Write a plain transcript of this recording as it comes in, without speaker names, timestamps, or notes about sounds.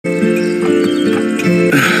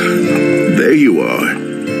there you are.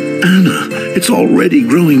 Anna, it's already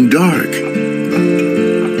growing dark.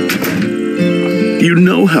 You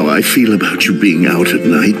know how I feel about you being out at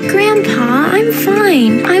night. Grandpa, I'm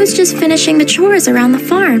fine. I was just finishing the chores around the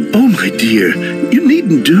farm. Oh, my dear, you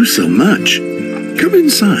needn't do so much. Come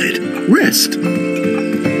inside. Rest.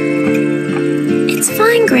 It's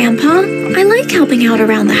fine, Grandpa. I like helping out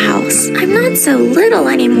around the house. I'm not so little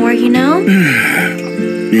anymore, you know?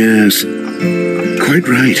 Yes, quite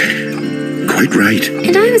right. Quite right.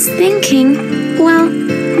 And I was thinking, well,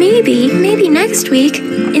 maybe next week,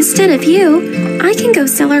 instead of you, I can go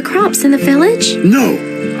sell our crops in the village. No.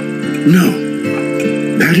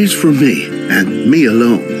 That is for me, and me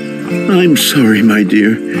alone. I'm sorry, my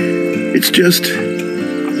dear. It's just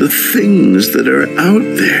the things that are out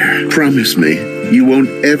there. Promise me you won't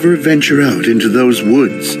ever venture out into those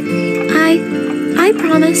woods. I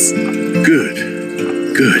promise. Good.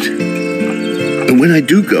 And when I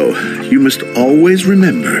do go, you must always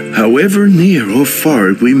remember, however near or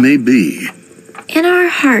far we may be, in our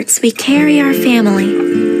hearts we carry our family.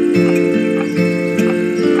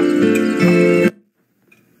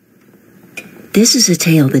 This is a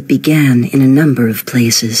tale that began in a number of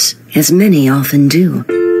places, as many often do.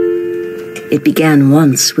 It began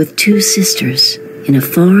once with two sisters in a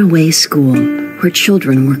faraway school where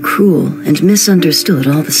children were cruel and misunderstood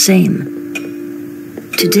all the same.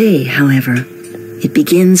 Today, however, it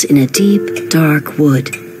begins in a deep, dark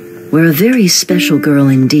wood, where a very special girl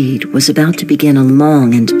indeed was about to begin a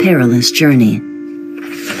long and perilous journey.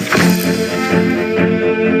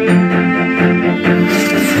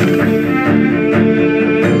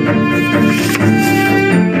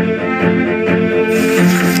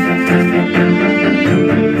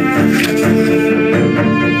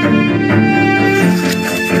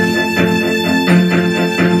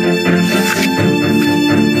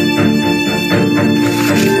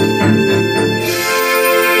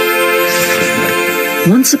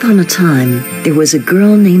 Once upon a time, there was a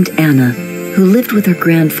girl named Anna who lived with her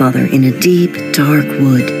grandfather in a deep, dark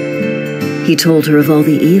wood. He told her of all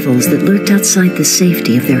the evils that lurked outside the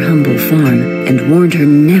safety of their humble farm and warned her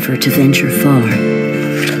never to venture far.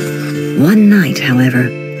 One night, however,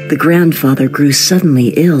 the grandfather grew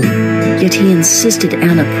suddenly ill, yet he insisted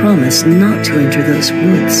Anna promise not to enter those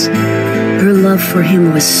woods. Her love for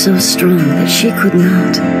him was so strong that she could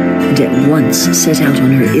not, and at once set out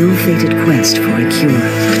on her ill-fated quest for a cure.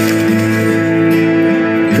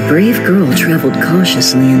 The brave girl traveled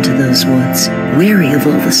cautiously into those woods, wary of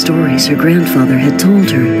all the stories her grandfather had told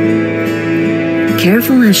her.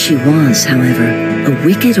 Careful as she was, however, a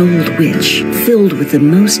wicked old witch, filled with the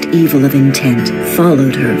most evil of intent,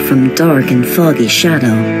 followed her from dark and foggy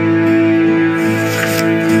shadow.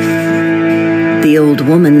 The old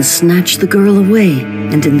woman snatched the girl away,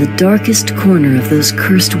 and in the darkest corner of those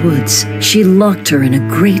cursed woods, she locked her in a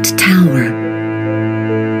great tower.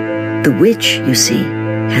 The witch, you see,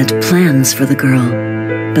 had plans for the girl,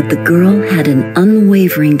 but the girl had an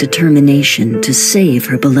unwavering determination to save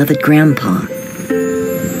her beloved grandpa.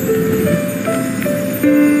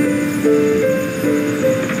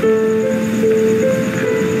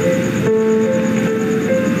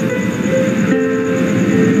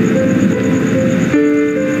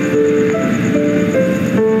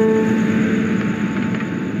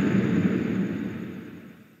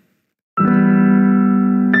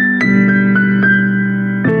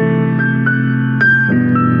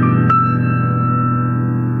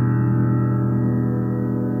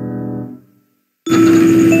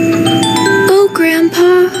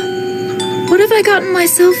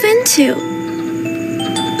 Myself into?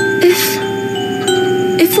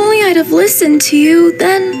 If only I'd have listened to you,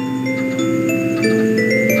 then...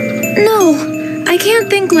 No, I can't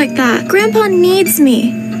think like that. Grandpa needs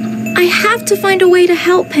me. I have to find a way to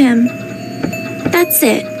help him. That's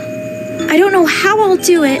it. I don't know how I'll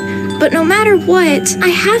do it, but no matter what, I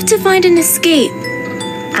have to find an escape.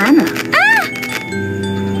 Anna.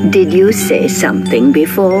 Ah! Did you say something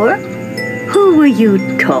before? Who were you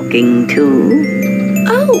talking to?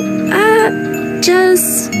 Oh,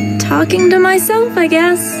 just talking to myself, I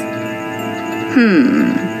guess.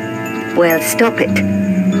 Well, stop it.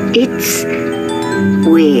 It's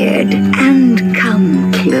weird. And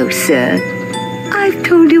come closer. I've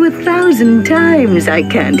told you 1,000 times I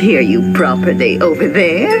can't hear you properly over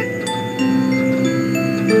there.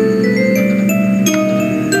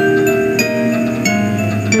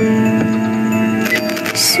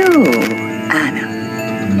 So,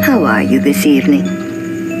 Anna, how are you this evening?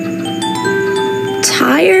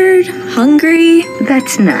 Tired, hungry.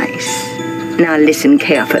 That's nice. Now listen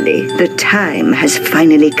carefully. The time has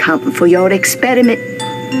finally come for your experiment.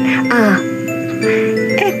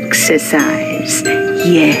 Exercise.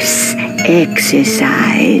 Yes,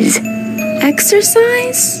 exercise.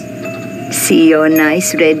 Exercise? See your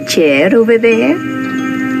nice red chair over there?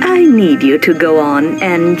 I need you to go on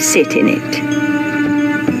and sit in it.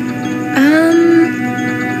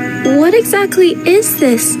 What exactly is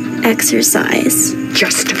this exercise?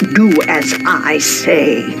 Just do as I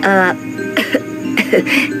say.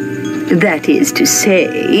 That is to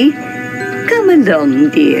say, come along,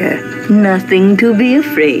 dear. Nothing to be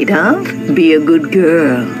afraid of. Be a good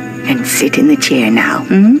girl and sit in the chair now,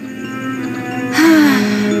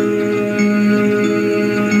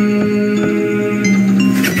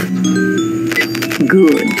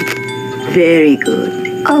 Good. Very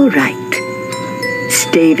good. All right.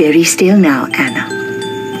 Stay very still now, Anna.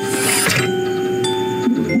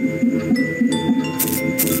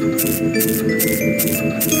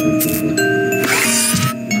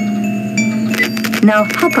 Now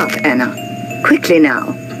hop up, Anna. Quickly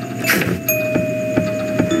now.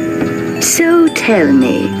 So tell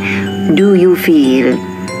me, do you feel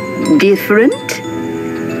different?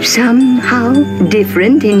 Somehow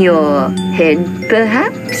different in your head,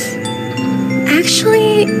 perhaps?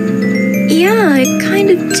 Actually, yeah, I kind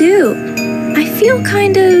of do. I feel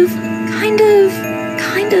kind of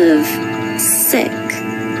sick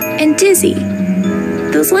and dizzy.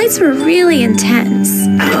 Those lights were really intense.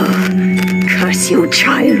 Oh, curse you,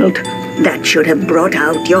 child. That should have brought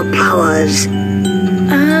out your powers.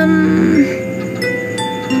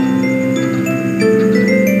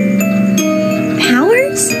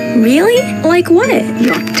 Powers? Really? Like what?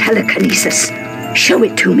 Your telekinesis. Show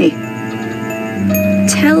it to me.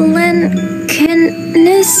 Telekinesis?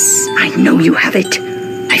 I know you have it.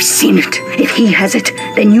 I've seen it. If he has it,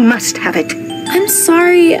 then you must have it. I'm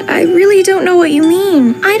sorry, I really don't know what you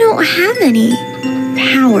mean. I don't have any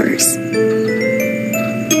powers.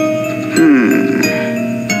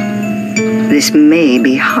 This may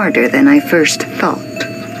be harder than I first thought.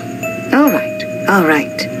 All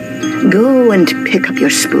right. Go and pick up your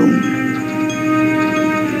spoon.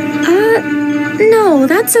 No,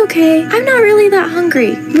 that's okay. I'm not really that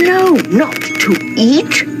hungry. No, not to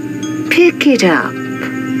eat. Pick it up.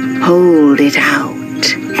 Hold it out.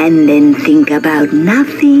 And then think about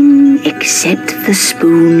nothing except the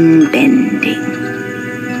spoon bending.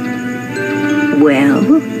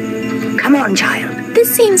 Well, come on, child. This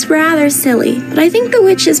seems rather silly, but I think the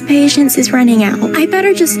witch's patience is running out. I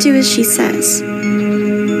better just do as she says.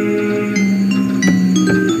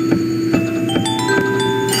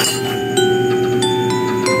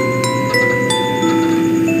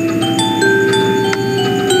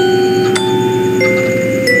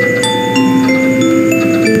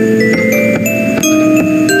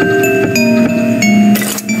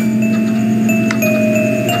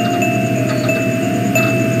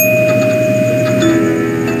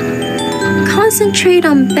 Concentrate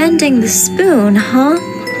on bending the spoon, huh?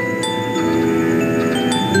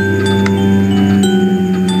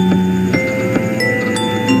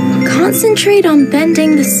 Concentrate on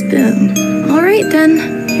bending the spoon. All right then,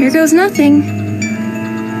 here goes nothing.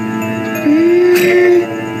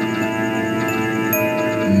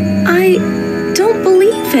 I don't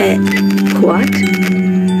believe it. What?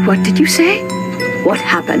 What did you say? What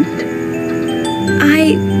happened?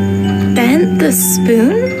 I bent the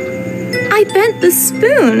spoon? I bent the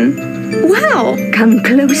spoon. Wow. Come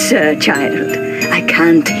closer, child. I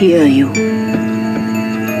can't hear you.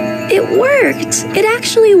 It worked. It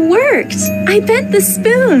actually worked. I bent the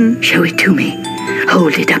spoon. Show it to me.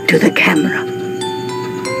 Hold it up to the camera.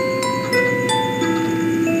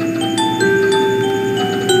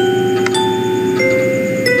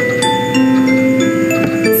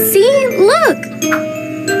 See? Look.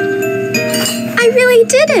 I really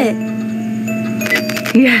did it.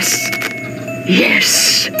 Yes.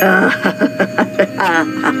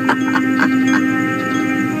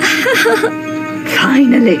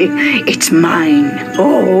 Finally, it's mine.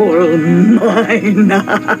 All mine.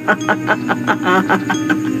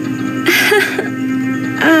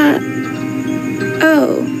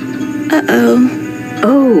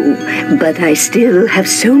 Oh, but I still have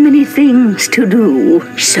so many things to do.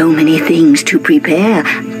 So many things to prepare.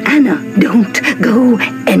 Anna, don't go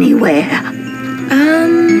anywhere.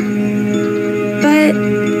 But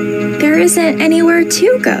there isn't anywhere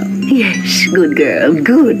to go. Yes, good girl,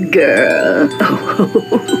 good girl. Oh,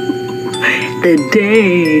 the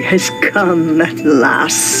day has come at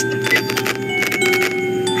last.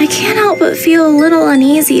 I can't help but feel a little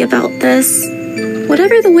uneasy about this.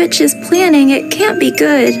 Whatever the witch is planning, it can't be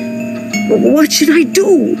good. What should I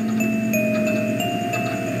do?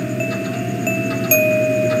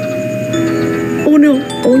 Oh no,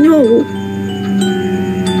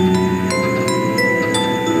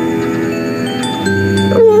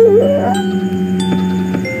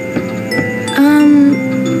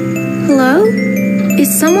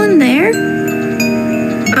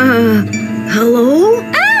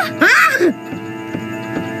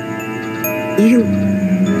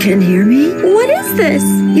 can hear me? What is this?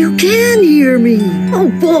 You can hear me. Oh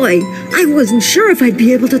boy, I wasn't sure if I'd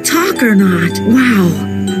be able to talk or not. Wow,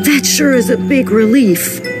 that sure is a big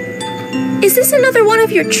relief. Is this another one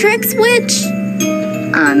of your tricks, witch?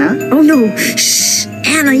 Anna? Oh no, shh,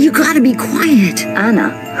 Anna, you gotta be quiet. Anna,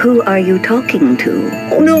 who are you talking to?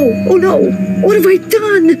 Oh no, what have I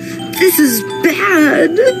done? This is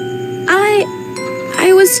bad.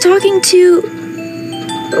 I was talking to...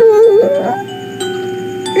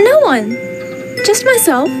 no one. Just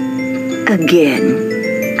myself. Again.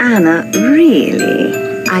 Anna, really?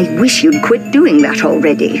 I wish you'd quit doing that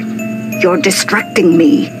already. You're distracting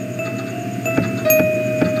me.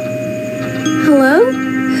 Hello?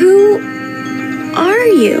 Who are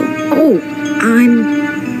you? Oh, I'm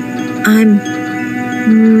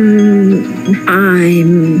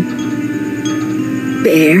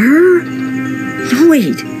Bear? No,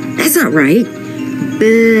 wait, that's not right.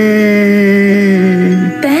 Ben?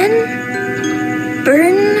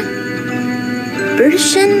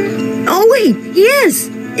 Bershin? Oh, wait, yes,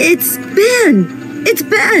 it's Ben. It's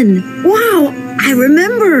Ben. Wow, I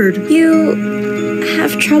remembered. You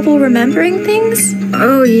have trouble remembering things?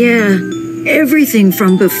 Oh, yeah, everything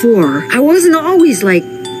from before. I wasn't always like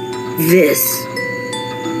this.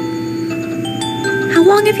 How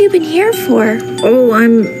long have you been here for? Oh,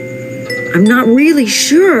 I'm not really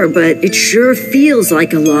sure, but it sure feels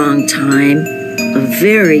like a long time. A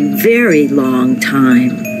very, very long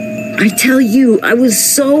time. I tell you, I was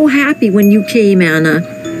so happy when you came, Anna.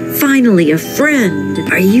 Finally, a friend.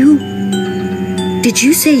 Did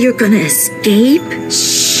you say you're gonna escape?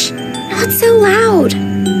 Shh, not so loud.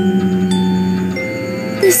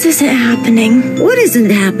 This isn't happening. What isn't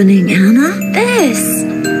happening, Anna? This.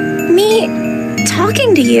 Me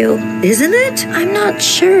talking to you. Isn't it? I'm not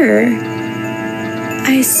sure.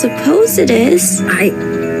 I suppose it is.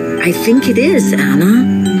 I think it is, Anna.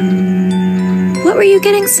 What were you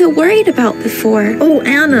getting so worried about before? Oh,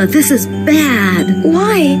 Anna, this is bad.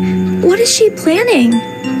 Why? What is she planning?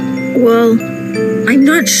 Well, I'm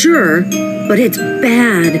not sure, but it's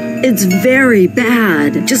bad. It's very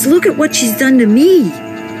bad. Just look at what she's done to me.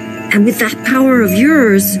 And with that power of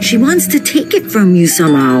yours, she wants to take it from you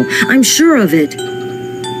somehow. I'm sure of it.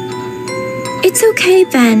 It's okay,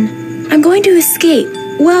 Ben. I'm going to escape.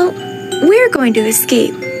 Well, we're going to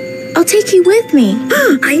escape. I'll take you with me.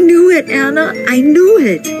 I knew it, Anna. I knew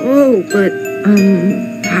it. Oh, but,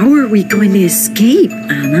 how are we going to escape,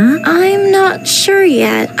 Anna? I'm not sure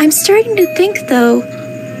yet. I'm starting to think, though,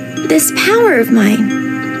 this power of mine.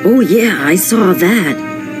 Oh, yeah, I saw that.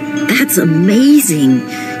 That's amazing.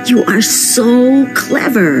 You are so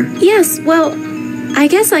clever. Yes, well, I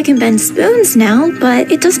guess I can bend spoons now, but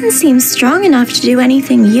it doesn't seem strong enough to do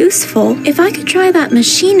anything useful. If I could try that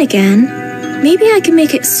machine again, maybe I can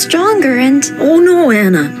make it stronger and... Oh no,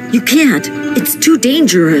 Anna, you can't. It's too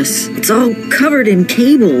dangerous. It's all covered in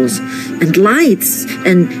cables and lights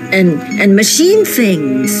and machine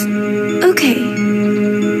things. Okay.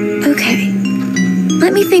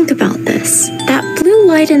 Let me think about this. That blue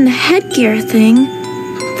light in the headgear thing,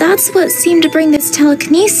 that's what seemed to bring this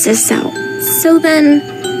telekinesis out. So then,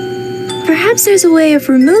 perhaps there's a way of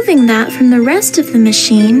removing that from the rest of the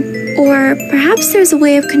machine, or perhaps there's a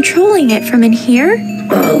way of controlling it from in here?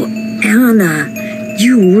 Oh, Anna,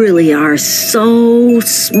 you really are so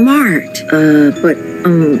smart. But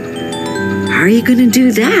how are you gonna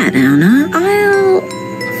do that, Anna? I'll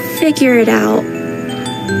figure it out.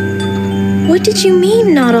 What did you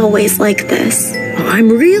mean, not always like this? Oh, I'm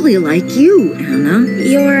really like you, Anna.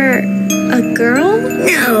 You're a girl?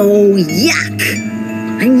 No, yuck!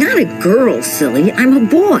 I'm not a girl, silly. I'm a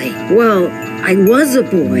boy. Well, I was a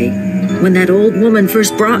boy when that old woman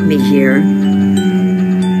first brought me here.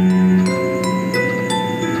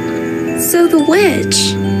 So the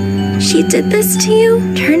witch, she did this to you?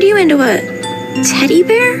 Turned you into a teddy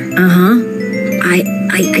bear? Uh-huh.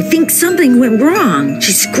 I think something went wrong.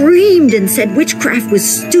 She screamed and said witchcraft was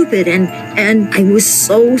stupid, and I was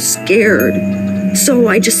so scared. So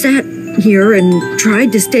I just sat here and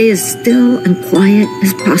tried to stay as still and quiet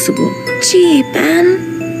as possible. Gee,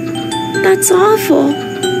 Ben, that's awful.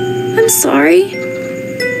 I'm sorry.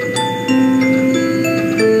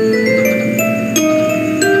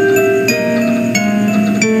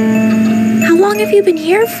 How long have you been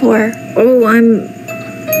here for? Oh,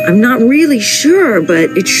 I'm not really sure,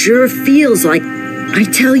 but it sure feels like... I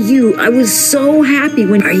tell you, I was so happy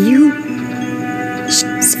when... Are you...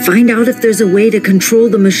 Find out if there's a way to control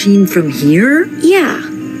the machine from here? Yeah.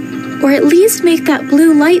 Or at least make that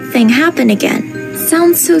blue light thing happen again.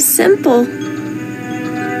 Sounds so simple.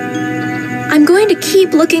 I'm going to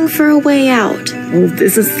keep looking for a way out. Oh,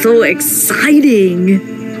 this is so exciting.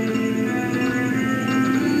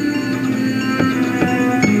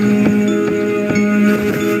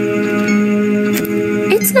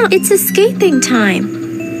 It's escaping time.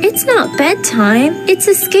 It's not bedtime. It's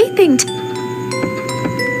escaping time.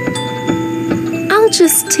 I'll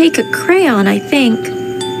just take a crayon, I think.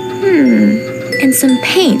 And some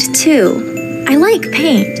paint, too. I like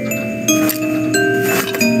paint.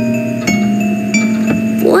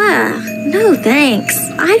 Blah. No thanks.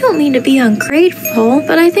 I don't mean to be ungrateful,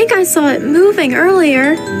 but I think I saw it moving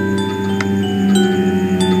earlier.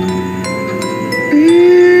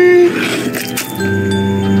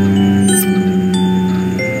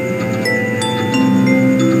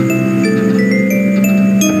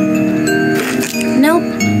 Nope,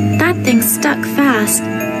 that thing's stuck fast.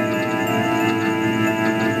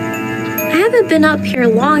 I haven't been up here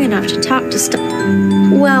long enough to talk to stuff.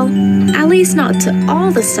 Well, at least not to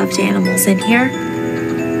all the stuffed animals in here.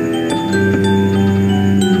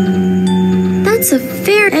 That's a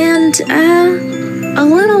fair and, a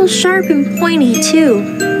little sharp and pointy, too.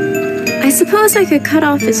 I suppose I could cut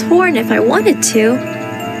off his horn if I wanted to.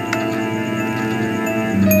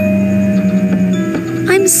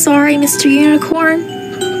 I'm sorry, Mr. Unicorn.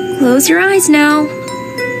 Close your eyes now.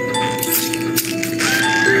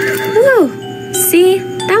 Whew, see?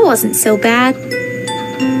 That wasn't so bad.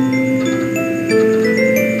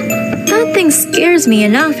 That thing scares me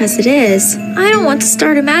enough as it is. I don't want to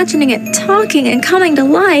start imagining it talking and coming to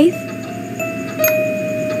life.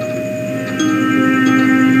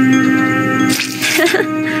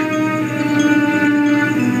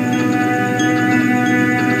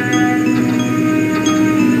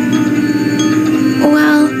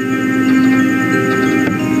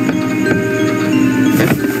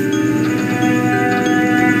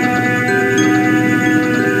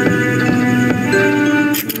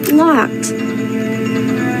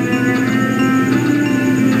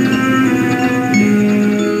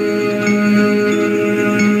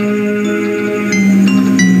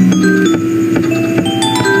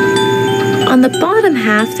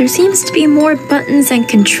 There seems to be more buttons and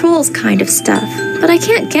controls kind of stuff, but I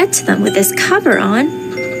can't get to them with this cover on.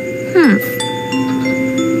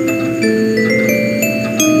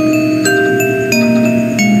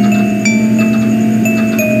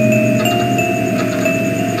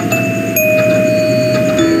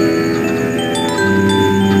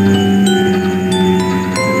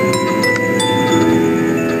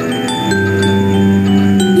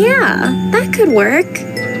 Yeah, that could work.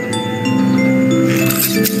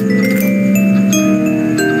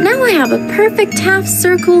 A perfect half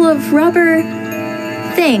circle of rubber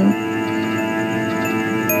thing.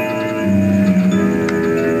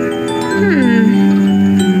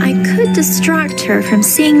 I could distract her from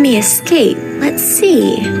seeing me escape. Let's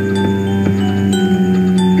see.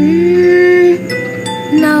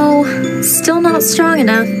 No, still not strong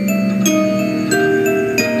enough.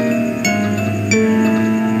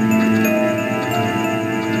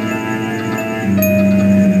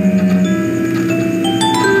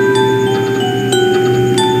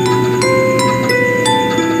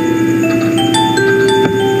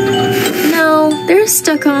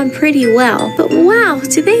 Stuck on pretty well, but wow,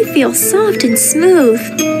 do they feel soft and smooth.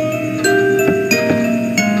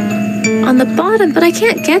 On the bottom, but I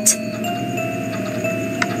can't get to...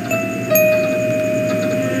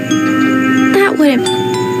 That wouldn't...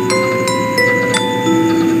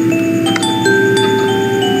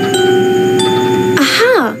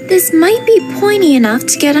 Aha! This might be pointy enough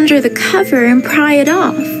to get under the cover and pry it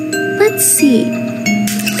off. Let's see.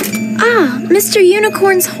 Ah, Mr.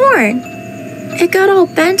 Unicorn's horn! It got all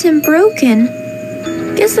bent and broken.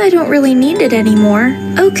 Guess I don't really need it anymore.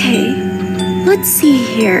 Okay, let's see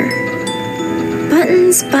here.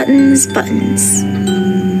 Buttons, buttons, buttons.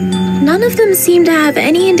 None of them seem to have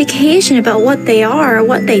any indication about what they are or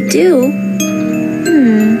what they do.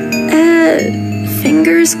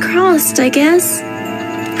 Fingers crossed, I guess.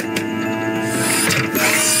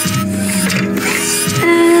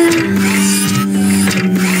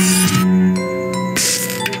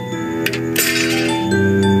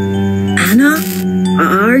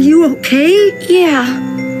 Are you okay?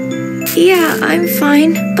 Yeah, I'm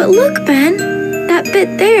fine. But look, Ben, that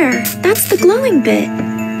bit there, that's the glowing bit.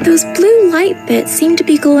 Those blue light bits seem to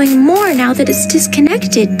be glowing more now that it's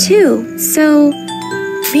disconnected, too. So,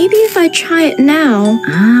 maybe if I try it now...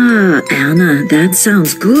 Ah, Anna, that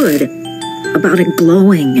sounds good. About it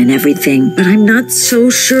glowing and everything, but I'm not so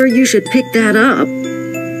sure you should pick that up.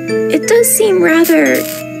 It does seem rather...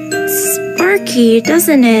 sparky,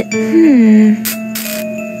 doesn't it?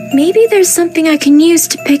 Maybe there's something I can use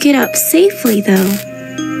to pick it up safely, though.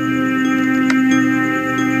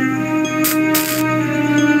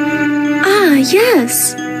 Ah,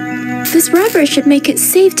 yes! This rubber should make it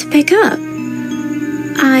safe to pick up.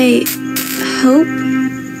 I hope.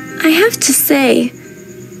 I have to say,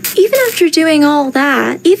 even after doing all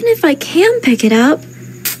that, even if I can pick it up,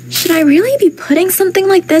 should I really be putting something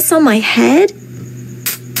like this on my head?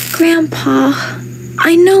 Grandpa,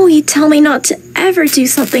 I know you'd tell me not to ever do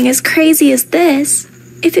something as crazy as this.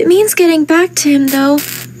 If it means getting back to him, though,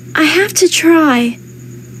 I have to try.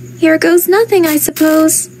 Here goes nothing, I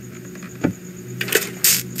suppose.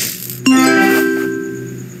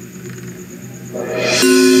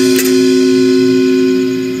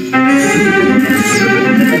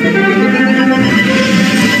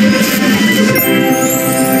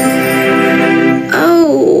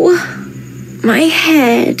 My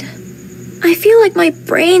head. I feel like my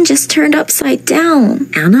brain just turned upside down.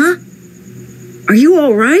 Anna? Are you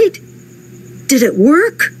all right? Did it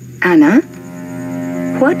work? Anna?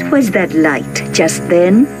 What was that light just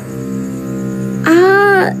then?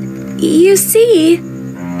 You see...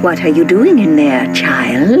 What are you doing in there,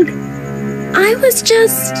 child? I was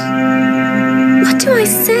just... What do I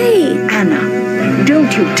say? Anna,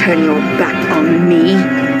 don't you turn your back on me.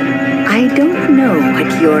 I don't know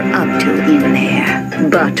what you're up to in there,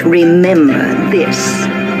 but remember this.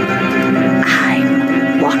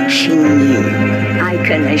 I'm watching you. I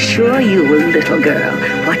can assure you, little girl,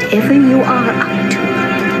 whatever you are up to,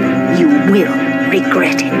 you will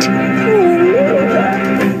regret it.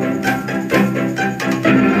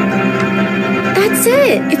 That's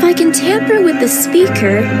it. If I can tamper with the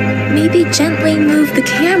speaker, maybe gently move the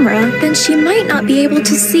camera, then she might not be able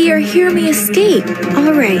to see or hear me escape.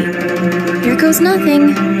 All right. Here goes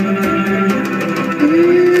nothing.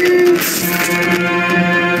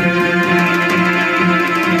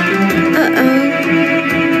 Uh-oh.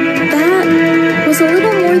 That was a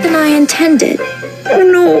little more than I intended. Oh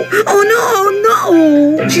no! Oh no!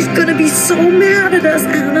 No! She's gonna be so mad at us,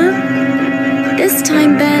 Anna. This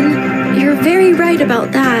time, Ben, you're very right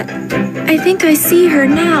about that. I think I see her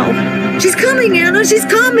now. She's coming, Anna! She's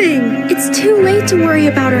coming! It's too late to worry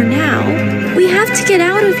about her now. We have to get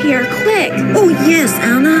out of here, quick! Oh yes,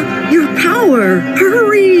 Anna! Your power!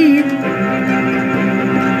 Hurry!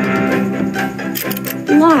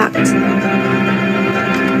 Locked.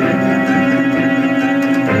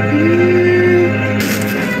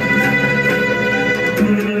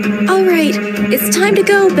 All right, it's time to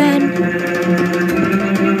go, Ben.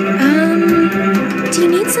 Do you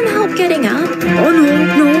need some help getting up? Oh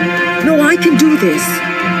no, I can do this.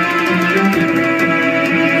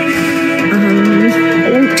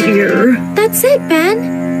 Oh dear. That's it,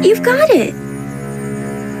 Ben. You've got it.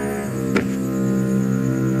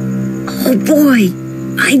 Oh boy,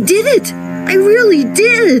 I did it. I really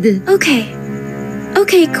did.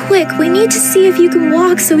 Okay, quick. We need to see if you can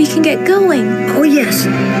walk so we can get going. Oh yes,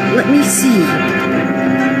 let me see.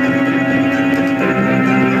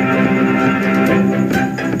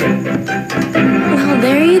 Well,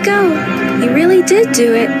 there you go. You really did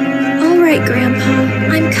do it. All right, Grandpa,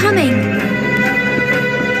 I'm coming.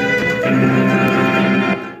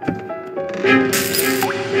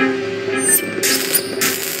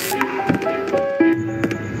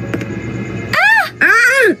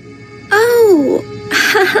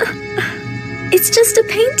 It's just a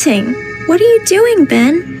painting. What are you doing,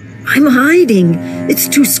 Ben? I'm hiding. It's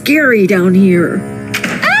too scary down here.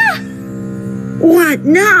 Ah! What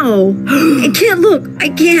now? I can't look. I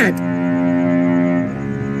can't.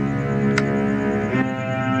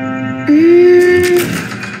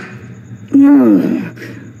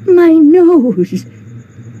 My nose.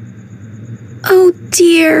 Oh,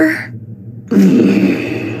 dear.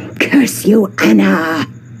 Curse you, Anna.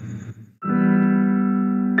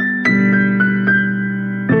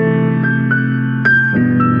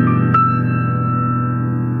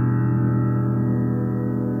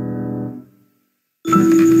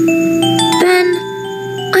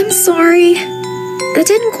 Sorry. That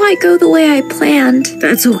didn't quite go the way I planned.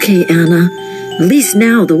 That's okay, Anna. At least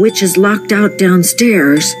now the witch is locked out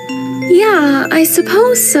downstairs. Yeah, I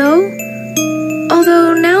suppose so.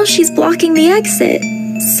 Although now she's blocking the exit.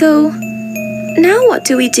 So, now what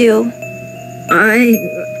do we do?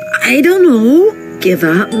 I don't know. Give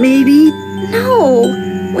up, maybe?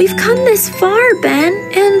 No. We've come this far, Ben.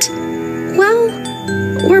 And, well,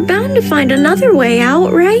 we're bound to find another way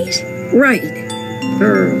out, right? Right.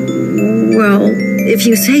 Well, if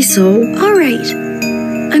you say so. All right.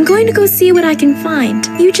 I'm going to go see what I can find.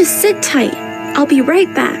 You just sit tight. I'll be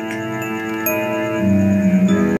right back.